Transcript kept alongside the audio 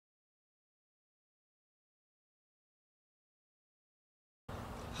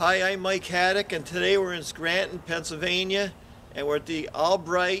Hi, I'm Mike Haduck, and today we're in Scranton, Pennsylvania, and we're at the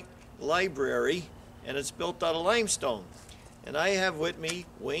Albright Library, and it's built out of limestone. And I have with me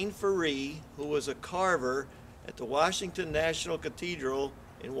Wayne Ferree, who was a carver at the Washington National Cathedral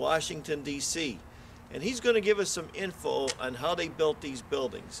in Washington, D.C. And he's going to give us some info on how they built these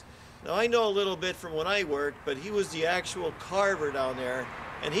buildings. Now, I know a little bit from when I worked, but he was the actual carver down there,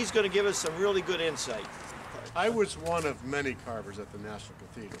 and he's going to give us some really good insight. I was one of many carvers at the National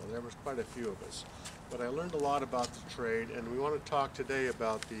Cathedral. There was quite a few of us. But I learned a lot about the trade, and we want to talk today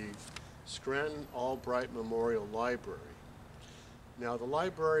about the Scranton Albright Memorial Library. Now, the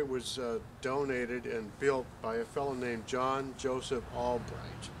library was donated and built by a fellow named John Joseph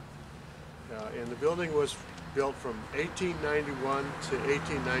Albright. And the building was built from 1891 to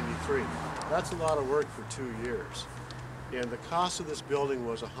 1893. That's a lot of work for 2 years. And the cost of this building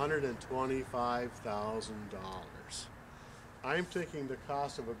was $125,000. I'm thinking the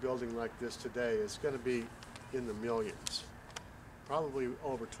cost of a building like this today is going to be in the millions. Probably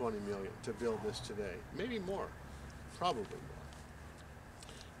over 20 million to build this today. Maybe more. Probably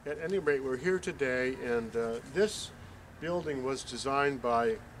more. At any rate, we're here today, and this building was designed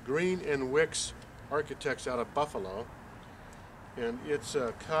by Green and Wicks architects out of Buffalo. And it's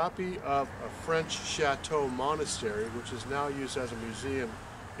a copy of a French chateau monastery, which is now used as a museum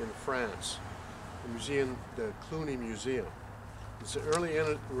in France. The Cluny Museum. It's an early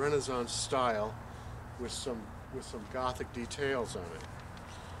Renaissance style with some Gothic details on it.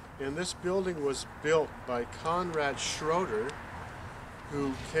 And this building was built by Conrad Schroeder,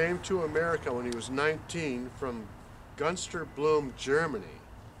 who came to America when he was 19 from Gunster-Blum, Germany.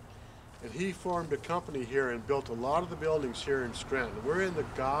 And he formed a company here and built a lot of the buildings here in Scranton. We're in the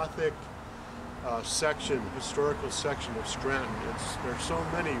Gothic historical section of Scranton. There's so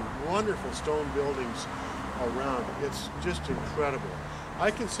many wonderful stone buildings around. It's just incredible. I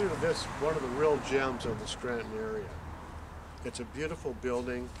consider this one of the real gems of the Scranton area. It's a beautiful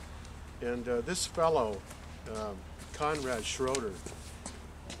building, and this fellow, Conrad Schroeder,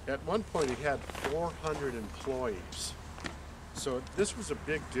 at one point he had 400 employees. So this was a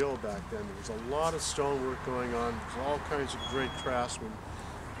big deal back then. There was a lot of stonework going on. There was all kinds of great craftsmen.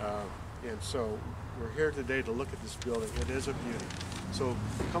 And so we're here today to look at this building. It is a beauty. So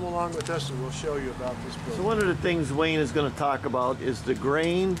come along with us and we'll show you about this building. So one of the things Wayne is going to talk about is the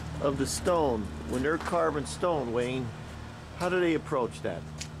grain of the stone. When they're carving stone, Wayne, how do they approach that?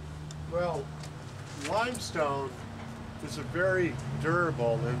 Well, limestone is a very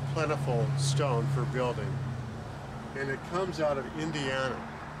durable and plentiful stone for building. And it comes out of Indiana.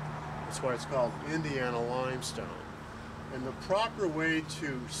 That's why it's called Indiana limestone. And the proper way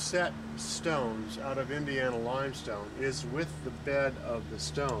to set stones out of Indiana limestone is with the bed of the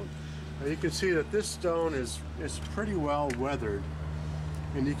stone. Now you can see that this stone is pretty well weathered,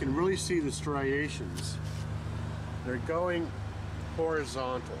 and you can really see the striations. They're going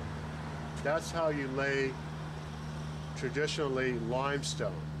horizontal. That's how you lay traditionally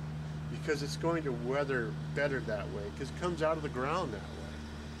limestone, because it's going to weather better that way, because it comes out of the ground that way.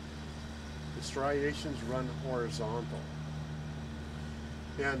 The striations run horizontal.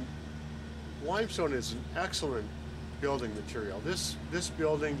 And limestone is an excellent building material. This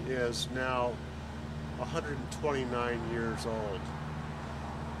building is now 129 years old.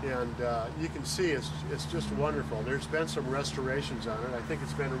 And you can see it's just wonderful. There's been some restorations on it. I think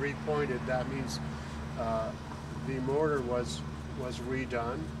it's been repointed. That means the mortar was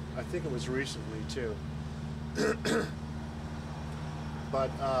redone. I think it was recently too. But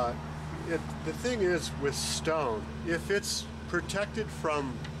the thing is with stone, if it's protected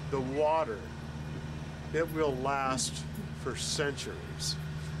from the water, it will last for centuries.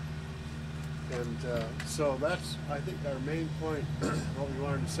 And so that's, I think, our main point, what we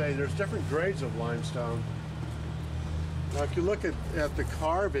wanted to say. There's different grades of limestone. Now if you look at the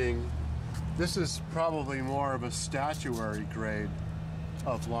carving, this is probably more of a statuary grade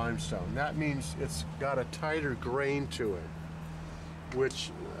of limestone. That means it's got a tighter grain to it,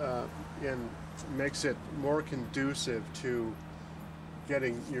 which makes it more conducive to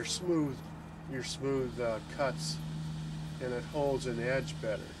getting your smooth cuts, and it holds an edge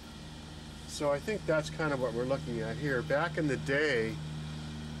better. So I think that's kind of what we're looking at here. Back in the day,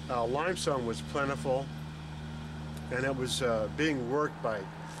 limestone was plentiful, and it was being worked by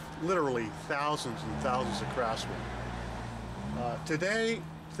literally thousands and thousands of craftsmen. Today,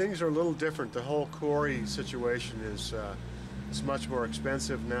 things are a little different. The whole quarry situation is much more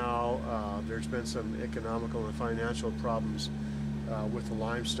expensive now. There's been some economical and financial problems with the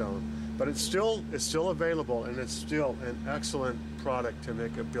limestone, but it's still available, and it's still an excellent product to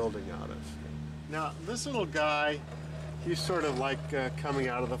make a building out of. Now, this little guy He's sort of like coming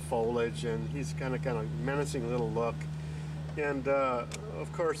out of the foliage, and he's kind of menacing little look. And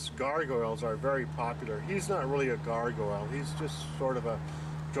of course, gargoyles are very popular. He's not really a gargoyle. He's just sort of a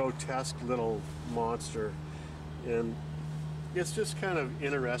grotesque little monster, and it's just kind of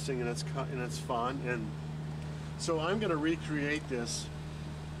interesting, and it's fun. And so I'm going to recreate this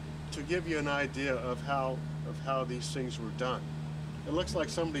to give you an idea of how these things were done. It looks like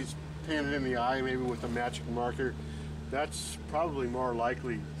somebody's painted in the eye, maybe with a magic marker. That's probably more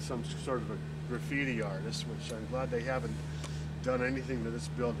likely some sort of a graffiti artist, which I'm glad they haven't done anything to this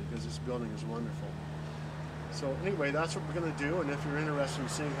building, because this building is wonderful. So anyway, that's what we're going to do, and if you're interested in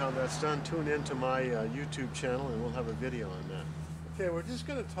seeing how that's done, tune into my YouTube channel and we'll have a video on that. Okay, we're just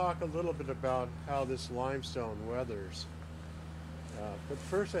going to talk a little bit about how this limestone weathers. But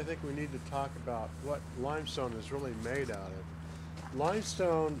first I think we need to talk about what limestone is really made out of.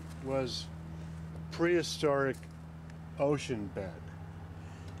 Limestone was prehistoric ocean bed,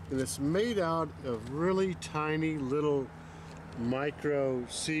 and it's made out of really tiny little micro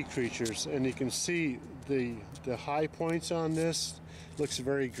sea creatures, and you can see the high points on this. Looks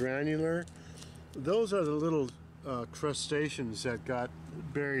very granular. Those are the little crustaceans that got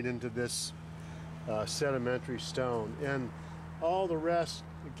buried into this sedimentary stone, and all the rest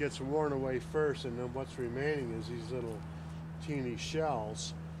gets worn away first, and then what's remaining is these little teeny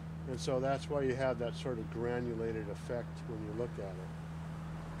shells. And so that's why you have that sort of granulated effect when you look at it.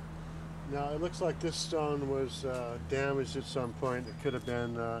 Now it looks like this stone was damaged at some point. It could have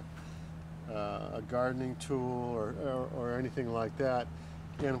been a gardening tool or anything like that.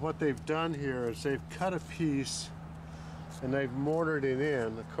 And what they've done here is they've cut a piece and they've mortared it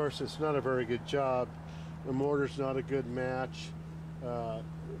in. Of course, it's not a very good job. The mortar's not a good match.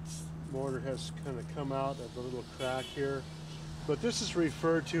 Mortar has kind of come out of the little crack here. But this is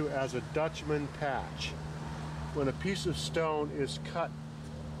referred to as a Dutchman patch. When a piece of stone is cut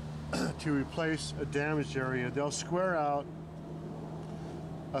to replace a damaged area, they'll square out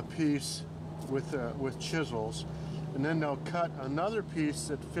a piece with chisels, and then they'll cut another piece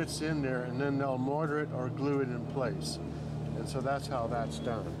that fits in there, and then they'll mortar it or glue it in place. And so that's how that's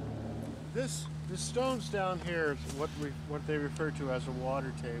done. The stones down here is what they refer to as a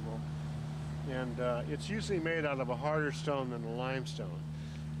water table. And it's usually made out of a harder stone than the limestone.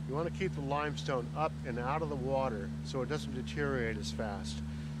 You want to keep the limestone up and out of the water so it doesn't deteriorate as fast.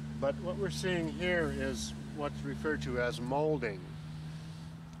 But what we're seeing here is what's referred to as molding.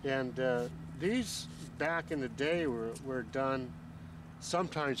 And these back in the day were done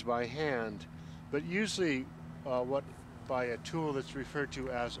sometimes by hand, but usually by a tool that's referred to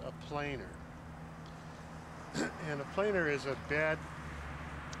as a planer. And a planer is a bed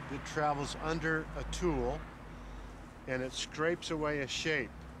that travels under a tool, and it scrapes away a shape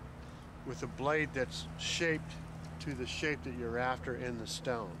with a blade that's shaped to the shape that you're after in the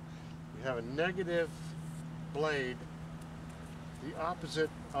stone. We have a negative blade, the opposite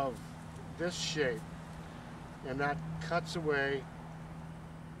of this shape, and that cuts away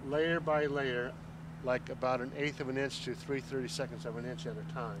layer by layer, like about 1/8 of an inch to 3/32 of an inch at a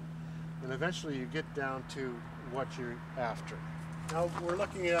time. And eventually you get down to what you're after. Now we're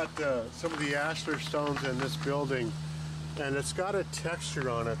looking at some of the ashlar stones in this building, and it's got a texture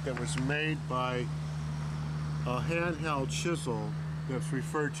on it that was made by a handheld chisel that's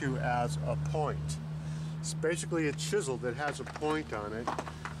referred to as a point. It's basically a chisel that has a point on it,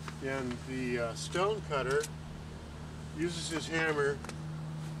 and the stone cutter uses his hammer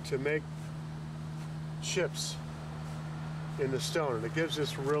to make chips in the stone, and it gives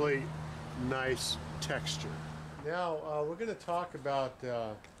this really nice texture. Now we're going to talk about these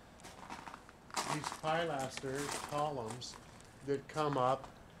pilasters, columns that come up.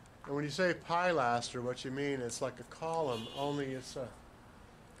 And when you say pilaster, what you mean is like a column, only it's a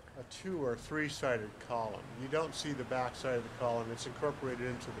 2- or 3-sided column. You don't see the back side of the column; it's incorporated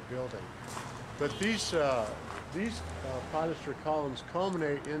into the building. But these pilaster columns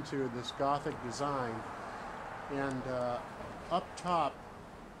culminate into this Gothic design, and up top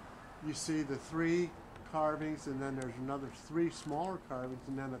you see the 3 carvings, and then there's another 3 smaller carvings,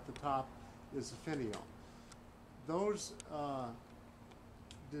 and then at the top is the finial. Those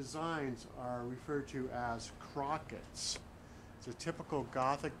designs are referred to as crockets. It's a typical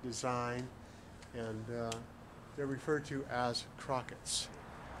Gothic design, and they're referred to as crockets.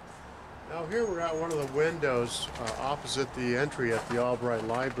 Now here we're at one of the windows opposite the entry at the Albright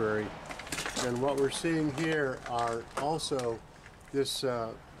Library, and what we're seeing here are also this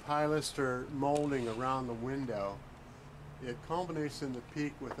pilaster molding around the window. It culminates in the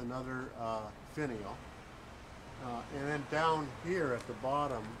peak with another finial. And then down here at the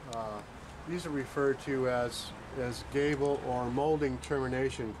bottom, These are referred to as gable or molding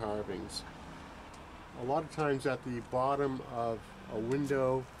termination carvings. A lot of times at the bottom of a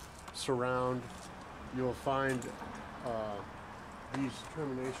window surround, you'll find these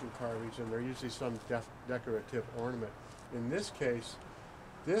termination carvings, and they're usually some decorative ornament. In this case,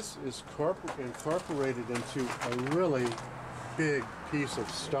 this is incorporated into a really big piece of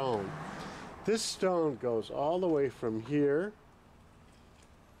stone. This stone goes all the way from here,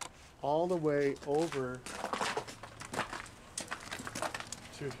 all the way over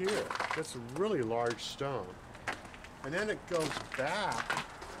to here. That's a really large stone. And then it goes back,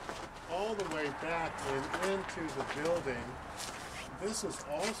 all the way back and into the building. This is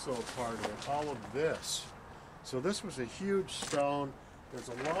also part of it, all of this. So this was a huge stone. There's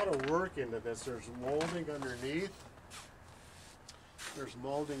a lot of work into this. There's molding underneath. There's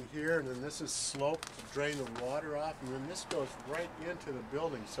molding here, and then this is sloped to drain the water off, and then this goes right into the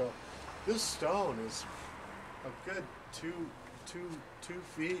building. So this stone is a good two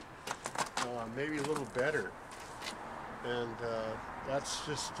feet, maybe a little better. And that's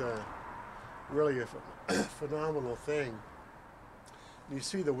just really a phenomenal thing. You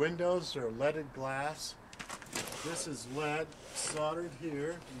see the windows are leaded glass. This is lead soldered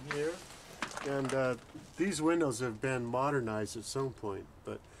here and here. And these windows have been modernized at some point,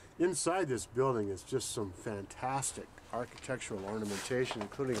 but inside this building is just some fantastic architectural ornamentation,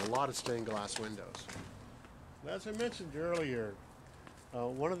 including a lot of stained glass windows. As I mentioned earlier,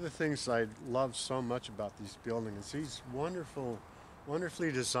 one of the things I love so much about these buildings is these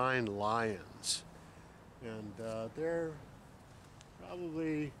wonderfully designed lions. And they're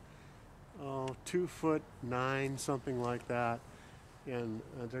probably 2'9", something like that. And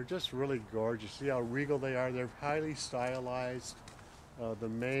they're just really gorgeous. See how regal they are? They're highly stylized. The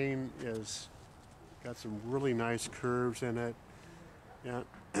mane is got some really nice curves in it. And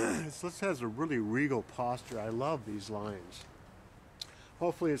this has a really regal posture. I love these lions.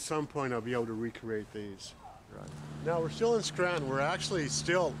 Hopefully at some point I'll be able to recreate these. Right. Now we're still in Scranton. We're actually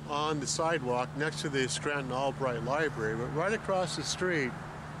still on the sidewalk next to the Scranton Albright Library, but right across the street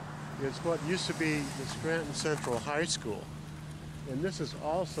is what used to be the Scranton Central High School. And this is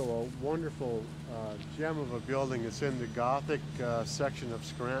also a wonderful gem of a building. It's in the Gothic section of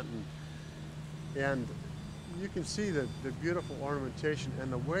Scranton. And you can see the beautiful ornamentation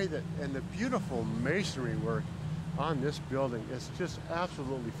and the way that, and the beautiful masonry work on this building. It's just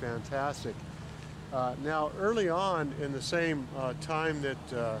absolutely fantastic. Now, early on in the same time that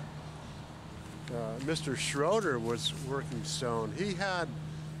Mr. Schroeder was working stone, he had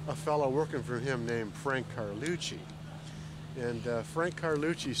a fellow working for him named Frank Carlucci. And Frank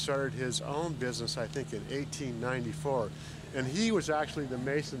Carlucci started his own business, I think, in 1894. And he was actually the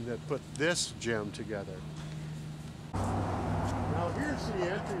mason that put this gem together. Now here's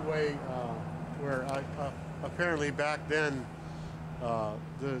the entryway where apparently back then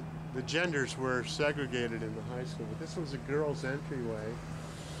the genders were segregated in the high school. But this was a girls' entryway.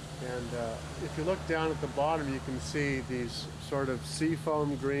 And if you look down at the bottom, you can see these sort of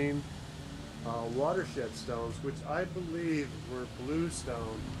seafoam green watershed stones, which I believe were blue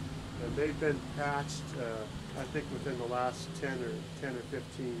stone, and they've been patched, I think, within the last 10 or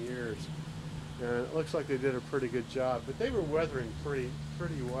 15 years. And it looks like they did a pretty good job, but they were weathering pretty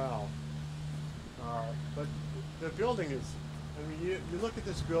well. But the building is, I mean, you look at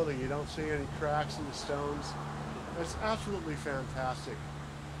this building, you don't see any cracks in the stones. It's absolutely fantastic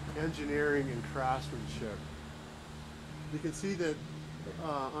engineering and craftsmanship. You can see that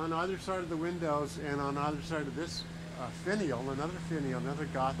on either side of the windows and on either side of this finial, another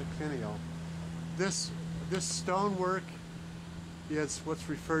Gothic finial, this stonework is what's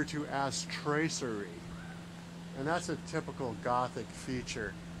referred to as tracery, and that's a typical Gothic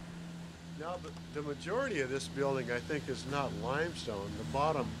feature. Now, the majority of this building, I think, is not limestone. The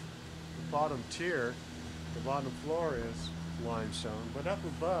bottom tier, the bottom floor is limestone, but up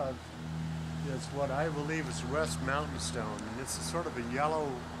above is what I believe is West Mountain stone, and it's a sort of a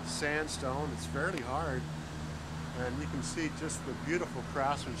yellow sandstone. It's fairly hard, and you can see just the beautiful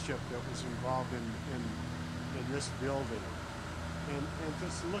craftsmanship that was involved in this building. And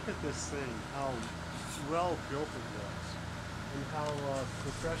just look at this thing, how well built it was, and how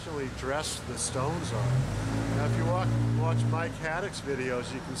professionally dressed the stones are. Now, if you watch Mike Haduck's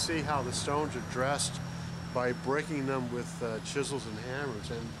videos, you can see how the stones are dressed by breaking them with chisels and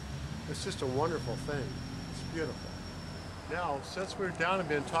hammers, and it's just a wonderful thing. It's beautiful. Now, since we're down and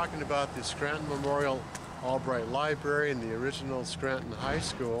been talking about the Scranton Memorial Albright Library and the original Scranton High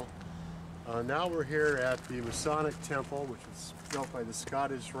School, now we're here at the Masonic Temple, which was built by the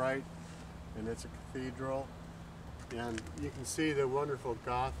Scottish Rite, and it's a cathedral. And you can see the wonderful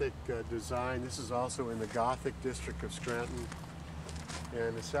Gothic design. This is also in the Gothic district of Scranton.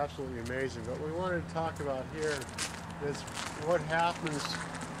 And it's absolutely amazing. But what we wanted to talk about here is what happens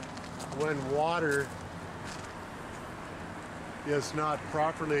when water is not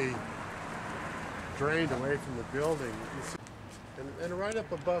properly drained away from the building. And right up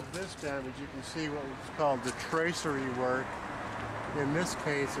above this damage, you can see what was called the tracery work. In this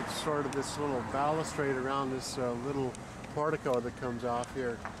case, it's sort of this little balustrade around this little portico that comes off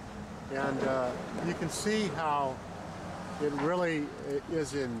here. And you can see how it really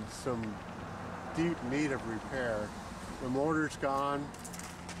is in some deep need of repair. The motor's gone.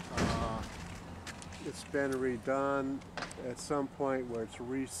 It's been redone at some point where it's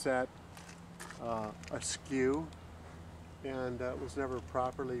reset askew, and it was never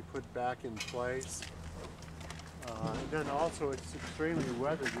properly put back in place. And then also it's extremely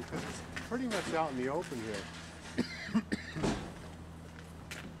weathered because it's pretty much out in the open here.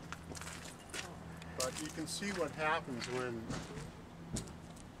 But you can see what happens when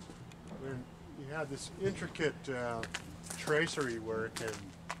you have this intricate tracery work,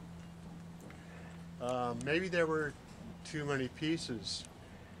 and maybe there were too many pieces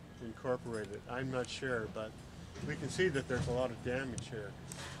incorporated. I'm not sure, but we can see that there's a lot of damage here.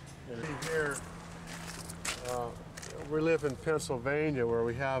 And here, we live in Pennsylvania where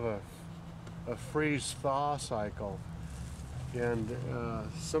we have a freeze-thaw cycle. And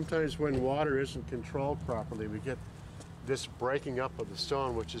sometimes when water isn't controlled properly, we get this breaking up of the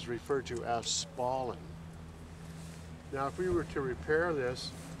stone, which is referred to as spalling. Now, if we were to repair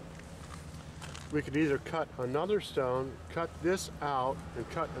this, we could either cut another stone, cut this out, and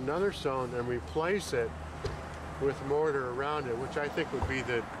cut another stone and replace it with mortar around it, which I think would be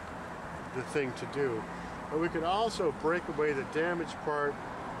the thing to do. But we could also break away the damaged part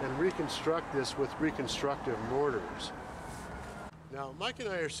and reconstruct this with reconstructive mortars. Now, Mike and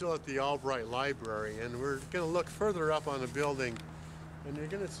I are still at the Albright Library, and we're going to look further up on the building, and you're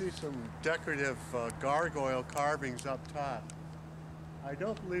going to see some decorative gargoyle carvings up top. I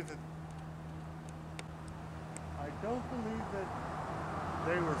don't believe that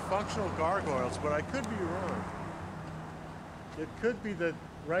they were functional gargoyles, but I could be wrong. It could be that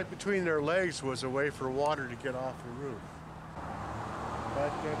right between their legs was a way for water to get off the roof.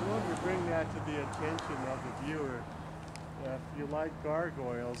 But I wanted to bring that to the attention of the viewer. If you like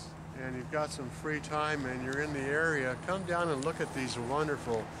gargoyles and you've got some free time and you're in the area, come down and look at these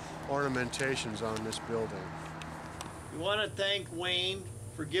wonderful ornamentations on this building. We want to thank Wayne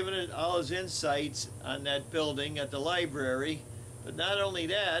for giving it all his insights on that building at the library. But not only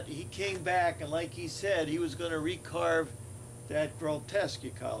that, he came back and like he said, he was going to recarve that grotesque,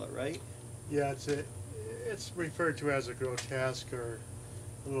 you call it, right? Yeah, it's referred to as a grotesque or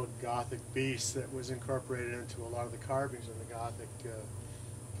a little Gothic beast that was incorporated into a lot of the carvings in the Gothic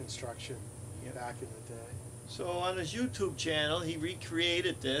construction back in the day. So on his YouTube channel, he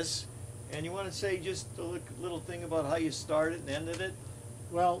recreated this. And you want to say just a little thing about how you started and ended it?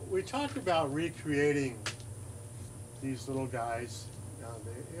 Well, we talked about recreating these little guys on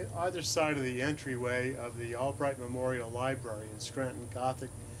either side of the entryway of the Albright Memorial Library in Scranton Gothic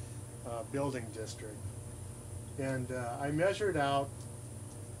building district. And I measured out,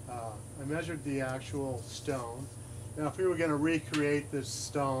 I measured the actual stone. Now if we were going to recreate this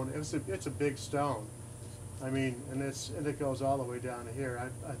stone, it's a big stone. I mean, and it goes all the way down to here.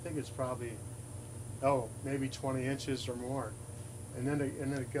 I think it's probably, maybe 20 inches or more. And then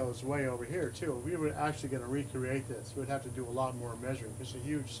it goes way over here too. If we were actually going to recreate this, we'd have to do a lot more measuring. It's a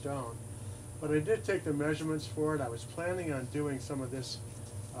huge stone. But I did take the measurements for it. I was planning on doing some of this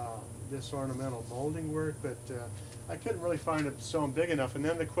this ornamental molding work, but I couldn't really find a stone big enough. And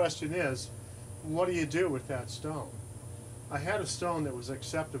then the question is, what do you do with that stone? I had a stone that was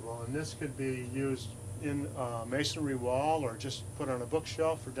acceptable, and this could be used in a masonry wall or just put on a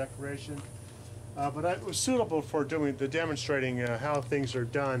bookshelf for decoration. But it was suitable for demonstrating how things are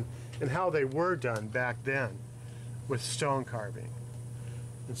done and how they were done back then with stone carving.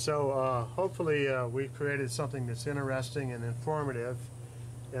 And so hopefully we created something that's interesting and informative,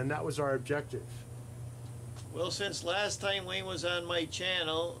 and that was our objective. Well, since last time Wayne was on my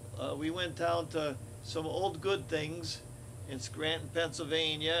channel, we went down to some old good things in Scranton,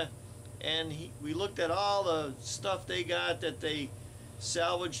 Pennsylvania, and we looked at all the stuff they got that they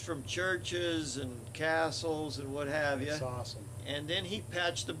salvaged from churches and castles and what have you. That's awesome. And then he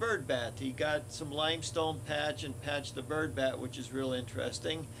patched the bird bat. He got some limestone patch and patched the bird bat, which is real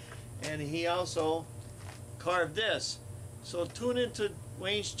interesting. And he also carved this. So tune into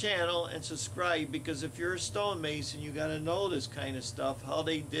Wayne's channel and subscribe, because if you're a stonemason, you got to know this kind of stuff, how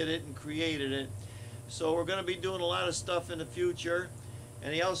they did it and created it. So we're going to be doing a lot of stuff in the future.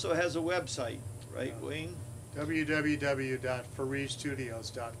 And he also has a website, right, Wayne?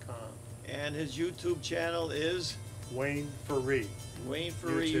 www.ferreestudios.com. And his YouTube channel is? Wayne Ferree. Wayne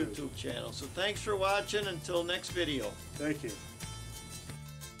Ferree YouTube channel. So thanks for watching. Until next video. Thank you.